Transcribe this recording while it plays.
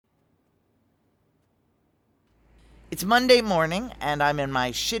It's Monday morning, and I'm in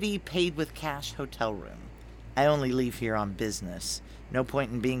my shitty paid-with-cash hotel room. I only leave here on business. No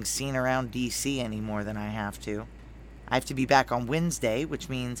point in being seen around D.C. any more than I have to. I have to be back on Wednesday, which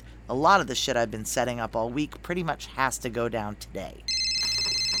means a lot of the shit I've been setting up all week pretty much has to go down today.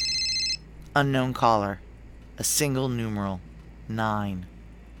 Unknown caller. A single numeral. 9.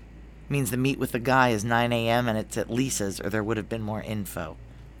 Means the meet with the guy is 9 a.m. and it's at Lisa's, or there would have been more info.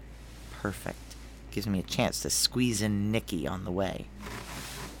 Perfect. Gives me a chance to squeeze in Nikki on the way.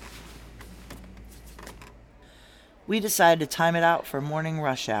 We decided to time it out for morning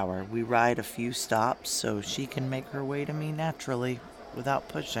rush hour. We ride a few stops so she can make her way to me naturally, without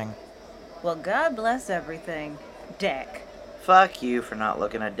pushing. Well, God bless everything. Deck. Fuck you for not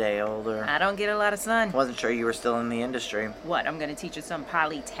looking a day older. I don't get a lot of sun. Wasn't sure you were still in the industry. What, I'm gonna teach you some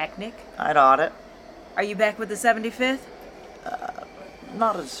polytechnic? I'd audit. Are you back with the 75th?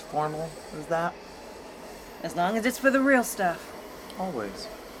 Not as formal as that. As long as it's for the real stuff. Always.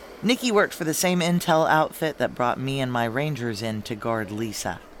 Nikki worked for the same intel outfit that brought me and my rangers in to guard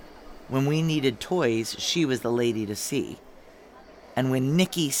Lisa. When we needed toys, she was the lady to see. And when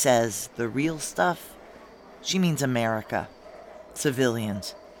Nikki says the real stuff, she means America.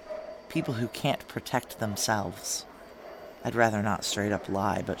 Civilians. People who can't protect themselves. I'd rather not straight up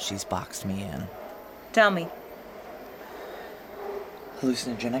lie, but she's boxed me in. Tell me.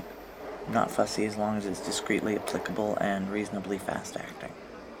 Hallucinogenic. Not fussy as long as it's discreetly applicable and reasonably fast acting.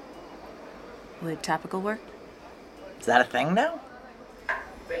 Would topical work? Is that a thing now?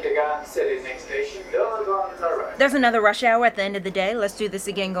 Pentagon City next station. Doors on the right. There's another rush hour at the end of the day. Let's do this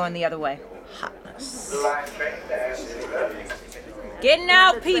again going the other way. Hotness. The line train dash is left. Getting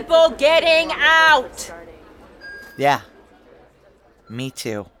out, people! Getting out! Yeah. Me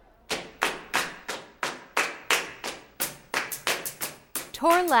too.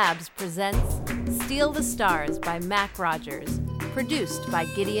 Tor Labs presents Steal the Stars by Mac Rogers, produced by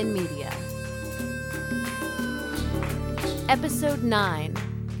Gideon Media. Episode 9,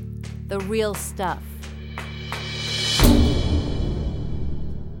 The Real Stuff.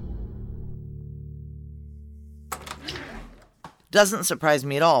 Doesn't surprise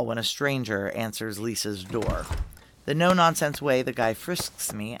me at all when a stranger answers Lisa's door. The no-nonsense way the guy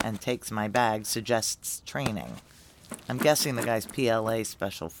frisks me and takes my bag suggests training. I'm guessing the guy's PLA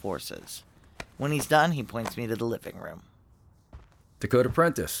Special Forces. When he's done, he points me to the living room. Dakota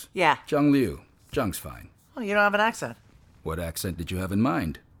Prentice. Yeah. Zhang Liu. Zhang's fine. Oh, you don't have an accent. What accent did you have in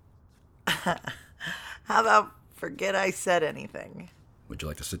mind? How about forget I said anything? Would you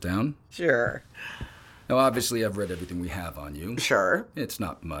like to sit down? Sure. Now, obviously, I've read everything we have on you. Sure. It's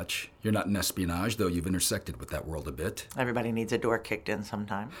not much. You're not in espionage, though you've intersected with that world a bit. Everybody needs a door kicked in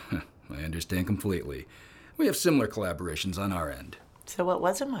sometime. I understand completely. We have similar collaborations on our end. So what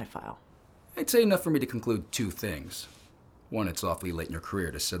was in my file? I'd say enough for me to conclude two things. One, it's awfully late in your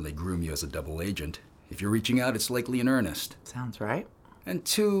career to suddenly groom you as a double agent. If you're reaching out, it's likely in earnest. Sounds right. And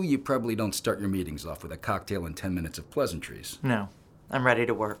two, you probably don't start your meetings off with a cocktail and 10 minutes of pleasantries. No. I'm ready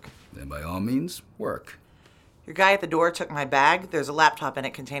to work. Then by all means, work. Your guy at the door took my bag. There's a laptop in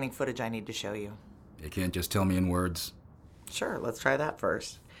it containing footage I need to show you. You can't just tell me in words. Sure, let's try that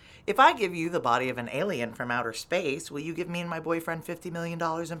first. If I give you the body of an alien from outer space, will you give me and my boyfriend $50 million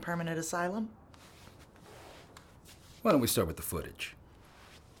in permanent asylum? Why don't we start with the footage?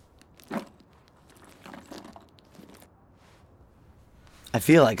 I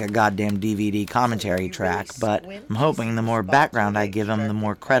feel like a goddamn DVD commentary track, but I'm hoping the more background I give him, the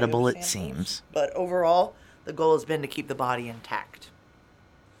more credible it seems. But overall, the goal has been to keep the body intact.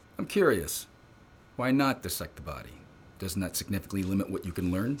 I'm curious. Why not dissect the body? Doesn't that significantly limit what you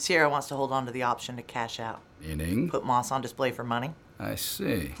can learn? Sierra wants to hold on to the option to cash out. Meaning? Put Moss on display for money. I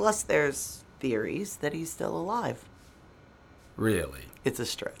see. Plus, there's theories that he's still alive. Really? It's a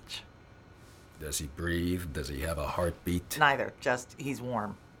stretch. Does he breathe? Does he have a heartbeat? Neither. Just he's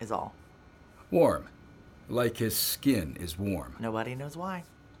warm, is all. Warm. Like his skin is warm. Nobody knows why.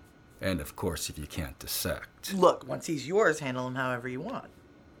 And of course, if you can't dissect. Look, once he's yours, handle him however you want.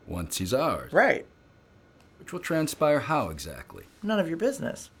 Once he's ours. Right. Which will transpire how exactly? None of your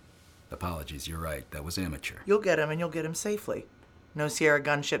business. Apologies, you're right. That was amateur. You'll get him, and you'll get him safely. No Sierra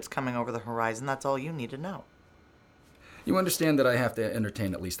gunships coming over the horizon. That's all you need to know. You understand that I have to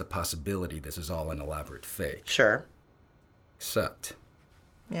entertain at least the possibility this is all an elaborate fake. Sure. Except,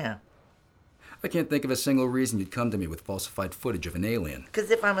 Yeah. I can't think of a single reason you'd come to me with falsified footage of an alien.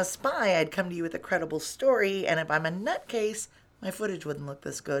 Because if I'm a spy, I'd come to you with a credible story, and if I'm a nutcase, my footage wouldn't look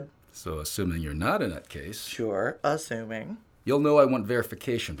this good. So assuming you're not a nutcase, Sure, assuming. you'll know I want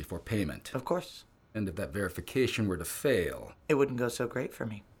verification before payment. Of course. And if that verification were to fail, It wouldn't go so great for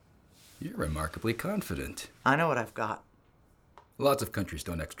me. You're remarkably confident. I know what I've got. Lots of countries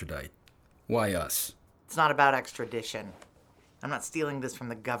don't extradite. Why us? It's not about extradition. I'm not stealing this from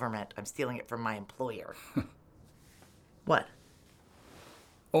the government. I'm stealing it from my employer. What?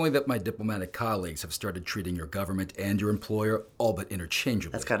 Only that my diplomatic colleagues have started treating your government and your employer all but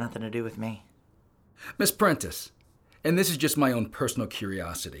interchangeably. That's got nothing to do with me. Miss Prentice, and this is just my own personal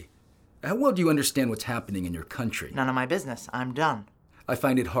curiosity, how well do you understand what's happening in your country? None of my business. I'm done. I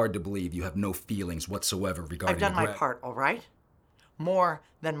find it hard to believe you have no feelings whatsoever regarding I've done my part, all right? More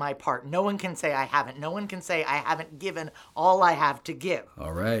than my part. No one can say I haven't. No one can say I haven't given all I have to give.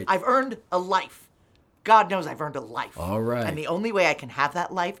 All right. I've earned a life. God knows I've earned a life. All right. And the only way I can have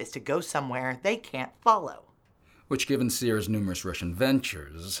that life is to go somewhere they can't follow. Which, given Sierra's numerous Russian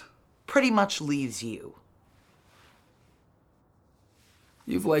ventures... pretty much leaves you.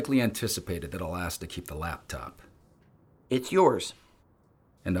 You've likely anticipated that I'll ask to keep the laptop. It's yours.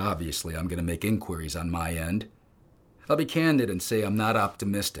 And obviously, I'm going to make inquiries on my end. I'll be candid and say I'm not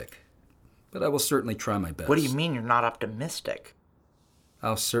optimistic, but I will certainly try my best. What do you mean you're not optimistic?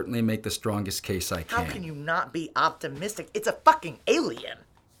 I'll certainly make the strongest case I can. How can you not be optimistic? It's a fucking alien.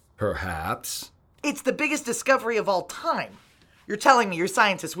 Perhaps. It's the biggest discovery of all time. You're telling me your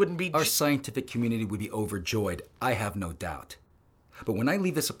scientists wouldn't be... Our scientific community would be overjoyed, I have no doubt. But when I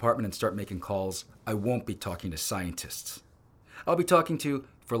leave this apartment and start making calls, I won't be talking to scientists. I'll be talking to,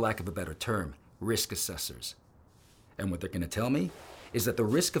 for lack of a better term, risk assessors. And what they're going to tell me is that the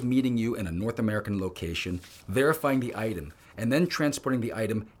risk of meeting you in a North American location, verifying the item, and then transporting the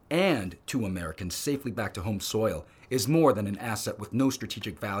item and 2 Americans safely back to home soil is more than an asset with no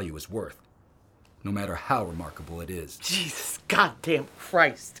strategic value is worth, no matter how remarkable it is. Jesus goddamn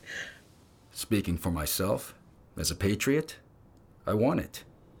Christ. Speaking for myself, as a patriot, I want it.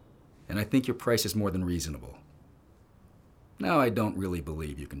 And I think your price is more than reasonable. Now, I don't really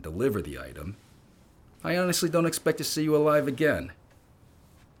believe you can deliver the item. I honestly don't expect to see you alive again.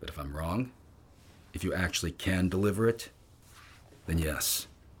 But if I'm wrong, if you actually can deliver it, then yes,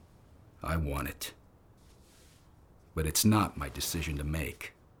 I want it. But it's not my decision to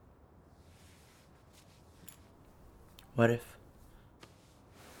make. What if?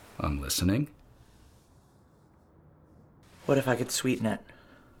 I'm listening. What if I could sweeten it?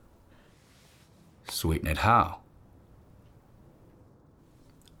 Sweeten it how?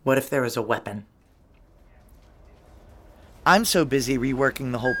 What if there was a weapon? I'm so busy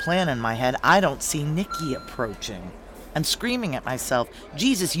reworking the whole plan in my head, I don't see Nikki approaching. I'm screaming at myself,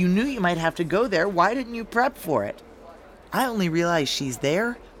 Jesus, you knew you might have to go there. Why didn't you prep for it? I only realize she's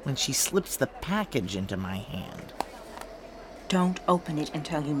there when she slips the package into my hand. Don't open it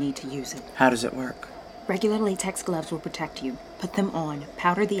until you need to use it. How does it work? Regular latex gloves will protect you. Put them on,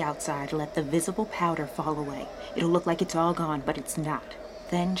 powder the outside, let the visible powder fall away. It'll look like it's all gone, but it's not.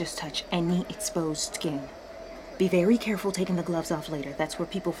 Then just touch any exposed skin. Be very careful taking the gloves off later. That's where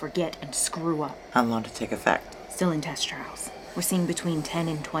people forget and screw up. How long to take effect? Still in test trials. We're seeing between 10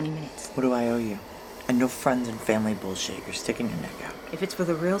 and 20 minutes. What do I owe you? And no friends and family bullshit. You're sticking your neck out. If it's for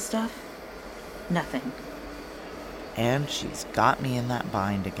the real stuff, nothing. And she's got me in that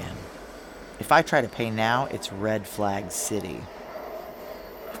bind again. If I try to pay now, it's red flag city.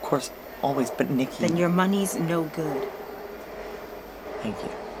 Of course, always, but Nikki... Then your money's no good. Thank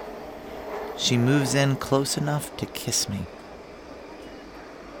you. She moves in close enough to kiss me.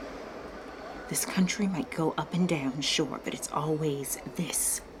 This country might go up and down, sure, but it's always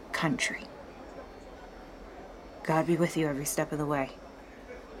this country. God be with you every step of the way.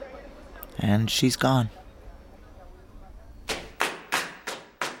 And she's gone.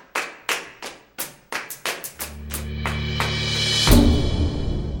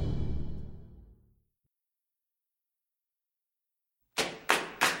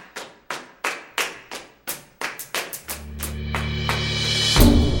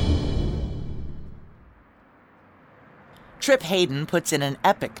 Trip Hayden puts in an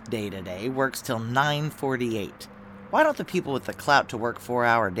epic day today, works till 9:48. Why don't the people with the clout to work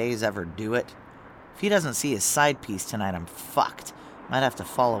 4-hour days ever do it? If he doesn't see his side piece tonight, I'm fucked. Might have to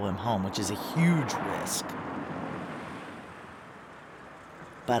follow him home, which is a huge risk.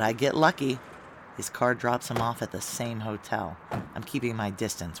 But I get lucky. His car drops him off at the same hotel. I'm keeping my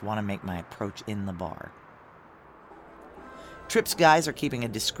distance, want to make my approach in the bar. Trip's guys are keeping a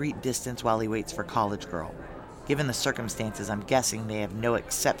discreet distance while he waits for College Girl. Given the circumstances, I'm guessing they have no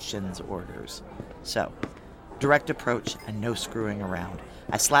exceptions orders. So, direct approach and no screwing around.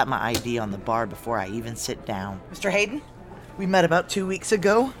 I slap my ID on the bar before I even sit down. Mr. Hayden, we met about 2 weeks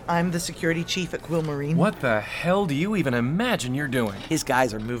ago. I'm the security chief at Quill Marine. What the hell do you even imagine you're doing? His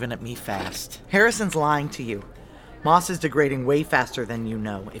guys are moving at me fast. Harrison's lying to you. Moss is degrading way faster than you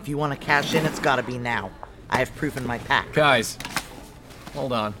know. If you want to cash in, it's gotta be now. I have proof in my pack. Guys,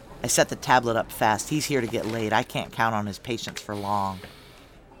 hold on. I set the tablet up fast. He's here to get laid. I can't count on his patience for long.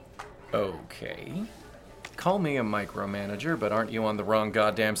 Okay. Call me a micromanager, but aren't you on the wrong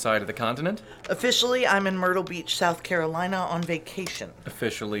goddamn side of the continent? Officially, I'm in Myrtle Beach, South Carolina on vacation.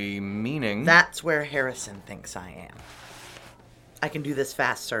 Officially meaning... That's where Harrison thinks I am. I can do this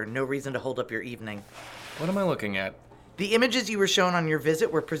fast, sir. No reason to hold up your evening. What am I looking at? The images you were shown on your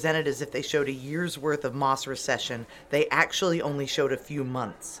visit were presented as if they showed a year's worth of Moss recession. They actually only showed a few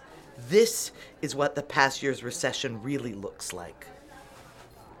months. This is what the past year's recession really looks like.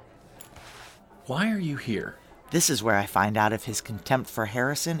 Why are you here? This is where I find out if his contempt for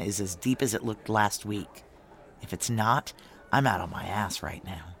Harrison is as deep as it looked last week. If it's not, I'm out on my ass right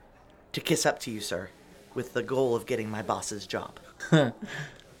now. To kiss up to you, sir, with the goal of getting my boss's job.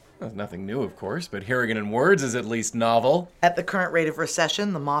 That's nothing new, of course, but hearing it in words is at least novel. At the current rate of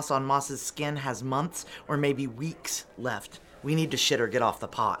recession, the moss on Moss's skin has months or maybe weeks left. We need to shit or get off the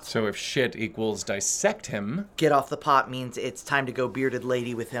pot. So if shit equals dissect him... Get off the pot means it's time to go bearded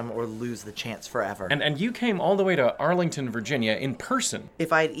lady with him or lose the chance forever. And you came all the way to Arlington, Virginia in person.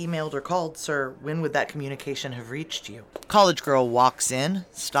 If I had emailed or called, sir, when would that communication have reached you? College girl walks in,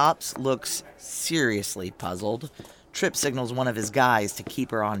 stops, looks seriously puzzled. Tripp signals one of his guys to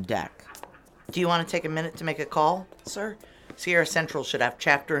keep her on deck. Do you want to take a minute to make a call, sir? Sierra Central should have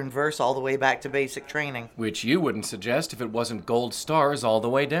chapter and verse all the way back to basic training. Which you wouldn't suggest if it wasn't gold stars all the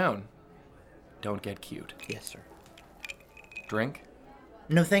way down. Don't get cute. Yes, sir. Drink?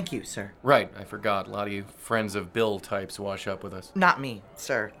 No, thank you, sir. Right, I forgot. A lot of you friends of Bill types wash up with us. Not me,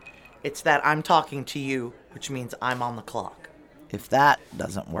 sir. It's that I'm talking to you, which means I'm on the clock. If that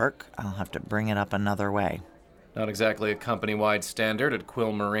doesn't work, I'll have to bring it up another way. Not exactly a company-wide standard at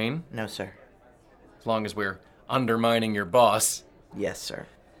Quill Marine. No, sir. As long as we're undermining your boss. Yes, sir.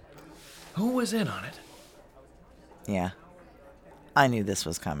 Who was in on it? Yeah. I knew this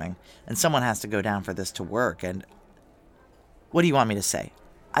was coming, and someone has to go down for this to work, and... What do you want me to say?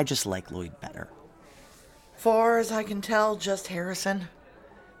 I just like Lloyd better. Far as I can tell, just Harrison.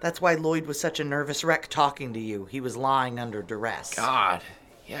 That's why Lloyd was such a nervous wreck talking to you. He was lying under duress. God,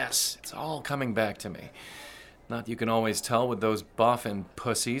 yes, it's all coming back to me. Not you can always tell with those boffin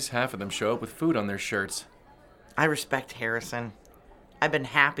pussies. Half of them show up with food on their shirts. I respect Harrison. I've been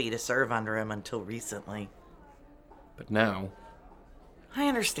happy to serve under him until recently. But now... I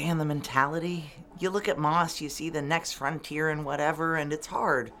understand the mentality. You look at Moss, you see the next frontier and whatever, and it's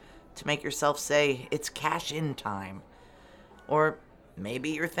hard to make yourself say, it's cash-in time. Or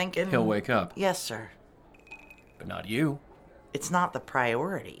maybe you're thinking... He'll wake up. Yes, sir. But not you. It's not the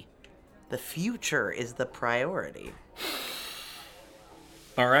priority. The future is the priority.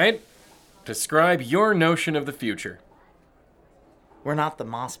 All right. Describe your notion of the future. We're not the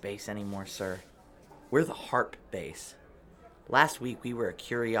Moss base anymore, sir. We're the Harp base. Last week, we were a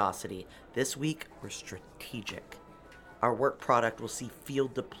curiosity. This week, we're strategic. Our work product will see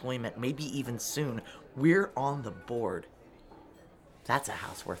field deployment, maybe even soon. We're on the board. That's a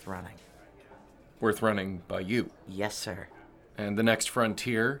house worth running. Worth running by you. Yes, sir. And the next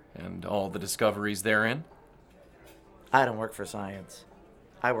frontier, and all the discoveries therein? I don't work for science.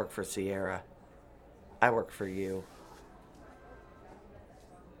 I work for Sierra. I work for you.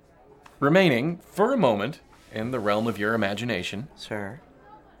 Remaining, for a moment, in the realm of your imagination. Sir?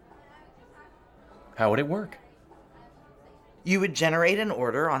 How would it work? You would generate an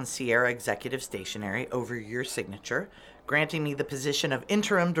order on Sierra Executive Stationery over your signature, granting me the position of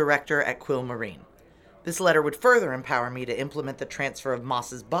interim director at Quill Marine. This letter would further empower me to implement the transfer of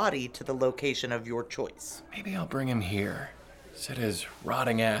Moss's body to the location of your choice. Maybe I'll bring him here. Sit his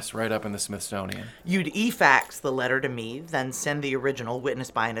rotting ass right up in the Smithsonian. You'd e-fax the letter to me, then send the original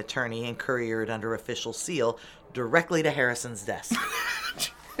witnessed by an attorney and couriered under official seal directly to Harrison's desk.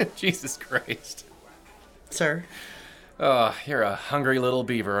 Jesus Christ. Sir? Oh, you're a hungry little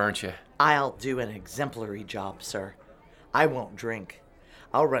beaver, aren't you? I'll do an exemplary job, sir. I won't drink.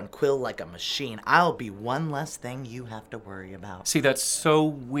 I'll run Quill like a machine. I'll be one less thing you have to worry about. See, that's so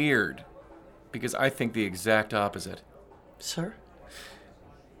weird. Because I think the exact opposite. Sir?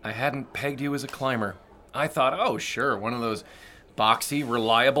 I hadn't pegged you as a climber. I thought, oh, sure, one of those boxy,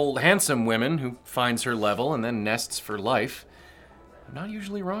 reliable, handsome women who finds her level and then nests for life. I'm not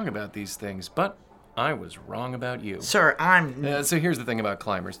usually wrong about these things, but I was wrong about you. Sir, I'm... So here's the thing about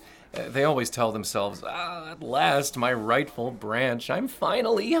climbers. They always tell themselves, at last, my rightful branch, I'm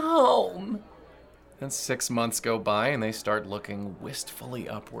finally home. Then 6 months go by and they start looking wistfully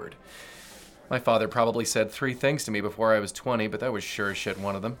upward. My father probably said 3 things to me before I was 20, but that was sure as shit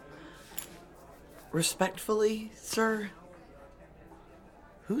one of them. Respectfully, sir,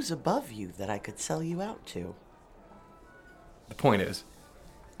 who's above you that I could sell you out to? The point is,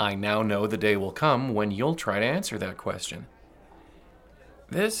 I now know the day will come when you'll try to answer that question.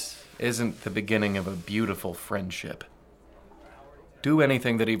 This isn't the beginning of a beautiful friendship. Do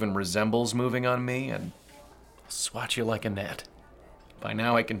anything that even resembles moving on me, and I'll swat you like a gnat. By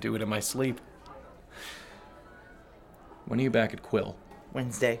now I can do it in my sleep. When are you back at Quill?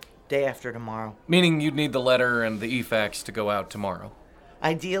 Wednesday, day after tomorrow. Meaning you'd need the letter and the e-fax to go out tomorrow.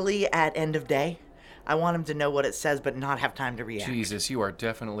 Ideally at end of day. I want him to know what it says but not have time to react. Jesus, you are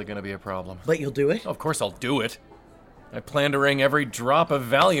definitely going to be a problem. But you'll do it? Of course I'll do it. I plan to wring every drop of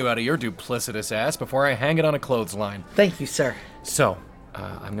value out of your duplicitous ass before I hang it on a clothesline. Thank you, sir. So,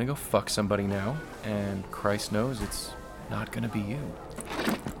 I'm gonna go fuck somebody now, and Christ knows it's not gonna be you.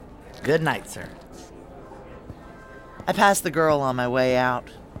 Good night, sir. I passed the girl on my way out.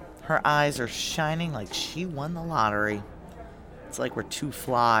 Her eyes are shining like she won the lottery. It's like we're two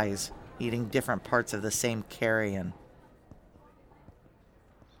flies eating different parts of the same carrion.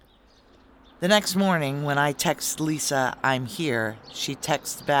 The next morning, when I text Lisa, I'm here, she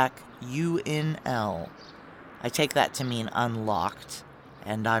texts back, UNL. I take that to mean unlocked,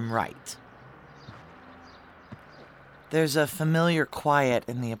 and I'm right. There's a familiar quiet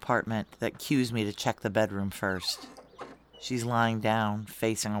in the apartment that cues me to check the bedroom first. She's lying down,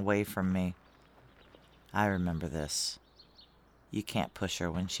 facing away from me. I remember this. You can't push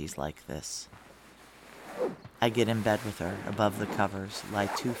her when she's like this. I get in bed with her, above the covers, lie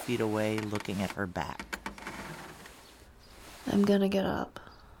 2 feet away, looking at her back. I'm gonna get up.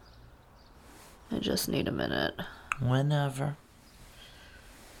 I just need a minute. Whenever.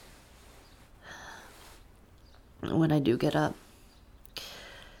 When I do get up,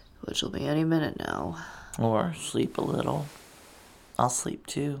 which will be any minute now. Or sleep a little. I'll sleep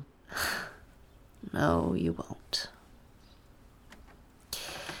too. No, you won't.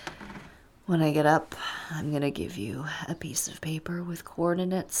 When I get up, I'm gonna give you a piece of paper with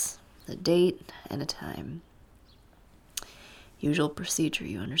coordinates, a date, and a time. Usual procedure,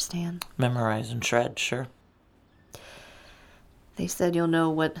 you understand? Memorize and shred, sure. They said you'll know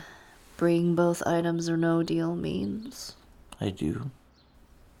what bring both items or no deal means. I do.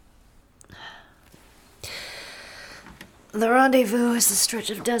 The rendezvous is a stretch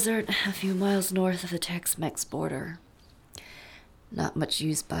of desert a few miles north of the Tex-Mex border. Not much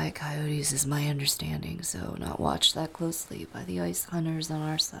used by coyotes is my understanding, so not watched that closely by the ice hunters on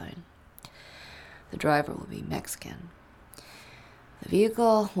our side. The driver will be Mexican. The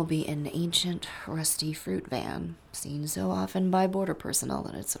vehicle will be an ancient, rusty fruit van, seen so often by border personnel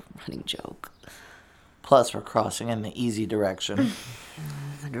that it's a running joke. Plus, we're crossing in the easy direction.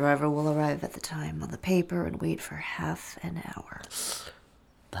 The driver will arrive at the time on the paper and wait for half an hour.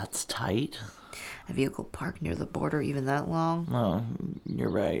 That's tight. A vehicle parked near the border even that long? Oh, you're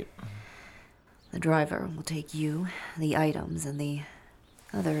right. The driver will take you, the items, and the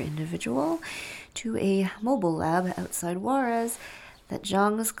other individual to a mobile lab outside Juarez that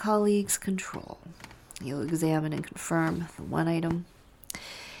Zhang's colleagues control. You'll examine and confirm the one item,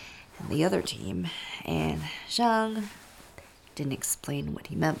 and the other team, and Zhang didn't explain what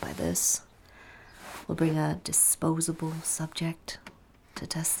he meant by this, will bring a disposable subject to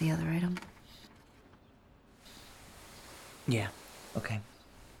test the other item. Yeah, okay.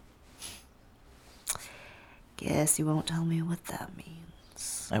 Guess you won't tell me what that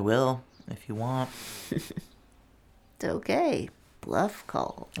means. I will, if you want. It's okay. Bluff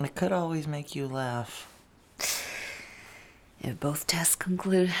call. I could always make you laugh. If both tests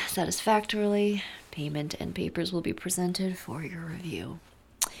conclude satisfactorily, payment and papers will be presented for your review.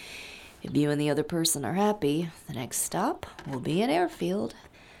 If you and the other person are happy, the next stop will be an airfield,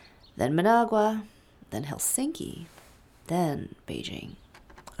 then Managua, then Helsinki, then Beijing.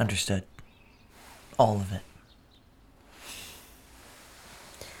 Understood. All of it.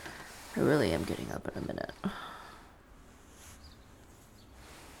 I really am getting up in a minute.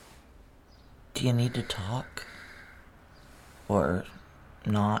 Do you need to talk? Or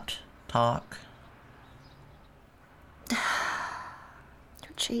not talk? You're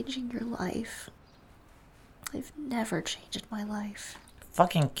changing your life. I've never changed my life.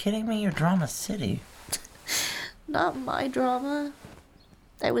 Fucking kidding me? You're Drama City. Not my drama.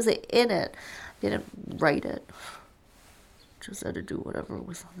 I was in it. I didn't write it. Just had to do whatever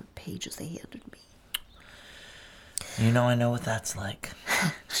was on the pages they handed me. You know, I know what that's like.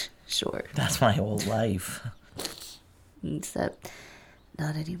 Sure. That's my whole life. Except,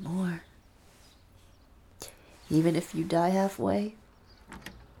 not anymore. Even if you die halfway,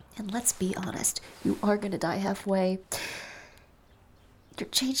 and let's be honest, you are gonna die halfway, you're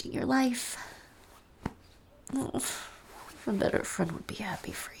changing your life. Oh, a better friend would be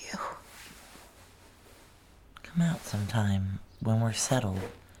happy for you. Come out sometime when we're settled.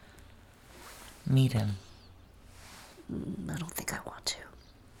 Meet him. I don't think I want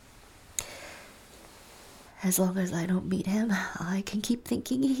to. As long as I don't meet him, I can keep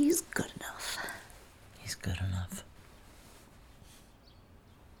thinking he's good enough. He's good enough.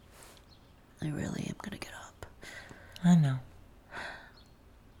 I really am gonna get up. I know.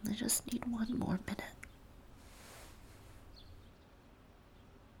 I just need one more minute.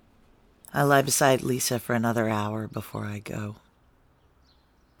 I lie beside Lisa for another hour before I go.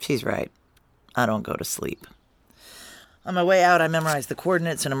 She's right. I don't go to sleep. On my way out, I memorize the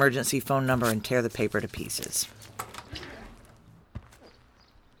coordinates and emergency phone number and tear the paper to pieces.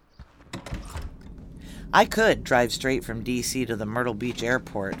 I could drive straight from D.C. to the Myrtle Beach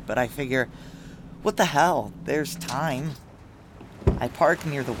airport, but I figure, what the hell? There's time. I park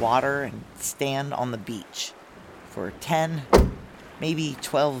near the water and stand on the beach for 10, maybe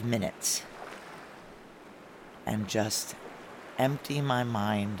 12 minutes, and just empty my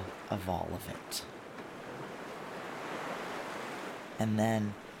mind of all of it. And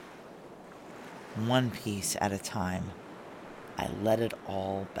then, one piece at a time, I let it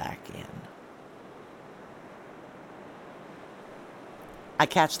all back in. I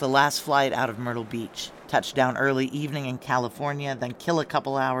catch the last flight out of Myrtle Beach, touch down early evening in California, then kill a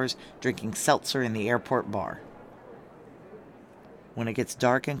couple hours drinking seltzer in the airport bar. When it gets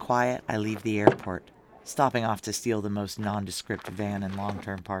dark and quiet, I leave the airport, stopping off to steal the most nondescript van in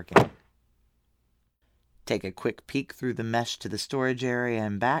long-term parking. Take a quick peek through the mesh to the storage area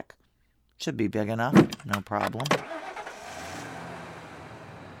and back. Should be big enough, no problem.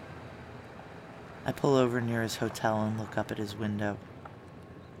 I pull over near his hotel and look up at his window.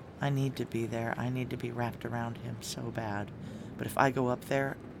 I need to be there. I need to be wrapped around him so bad. But if I go up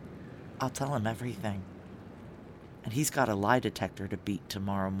there, I'll tell him everything. And he's got a lie detector to beat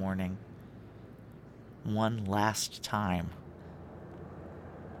tomorrow morning. One last time.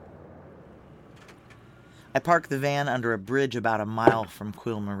 I park the van under a bridge about a mile from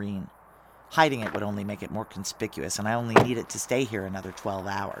Quill Marine. Hiding it would only make it more conspicuous, and I only need it to stay here another 12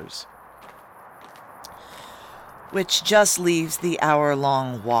 hours. Which just leaves the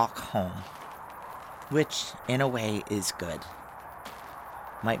hour-long walk home. Which, in a way, is good.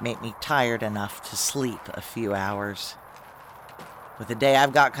 Might make me tired enough to sleep a few hours. With the day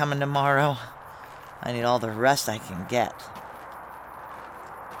I've got coming tomorrow, I need all the rest I can get.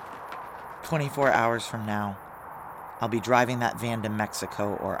 24 hours from now, I'll be driving that van to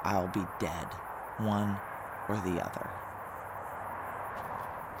Mexico or I'll be dead. One or the other.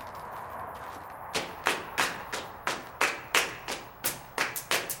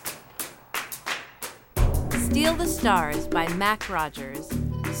 Steal the Stars by Mac Rogers,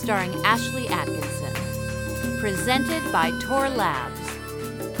 starring Ashley Atkinson. Presented by Tor Labs.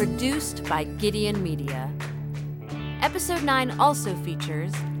 Produced by Gideon Media. Episode 9 also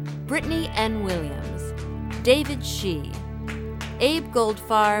features Brittany N. Williams, David Shee, Abe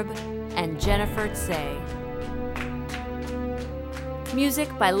Goldfarb, and Jennifer Tsay. Music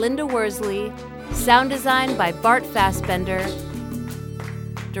by Linda Worsley, sound design by Bart Fassbender,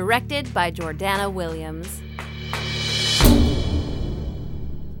 directed by Jordana Williams.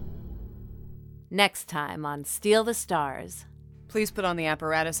 Next time on Steal the Stars. Please put on the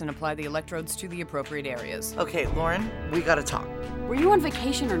apparatus and apply the electrodes to the appropriate areas. Okay, Lauren, we gotta talk. Were you on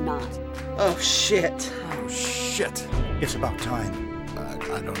vacation or not? Oh, shit. Oh, shit. It's about time.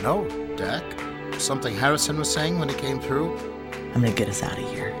 I don't know, Dak. Something Harrison was saying when he came through? I'm gonna get us out of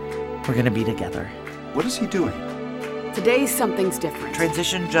here. We're gonna be together. What is he doing? Today, something's different.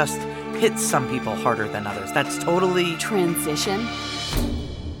 Transition just hits some people harder than others. That's totally... Transition?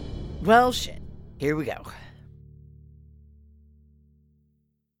 Well, shit. Here we go.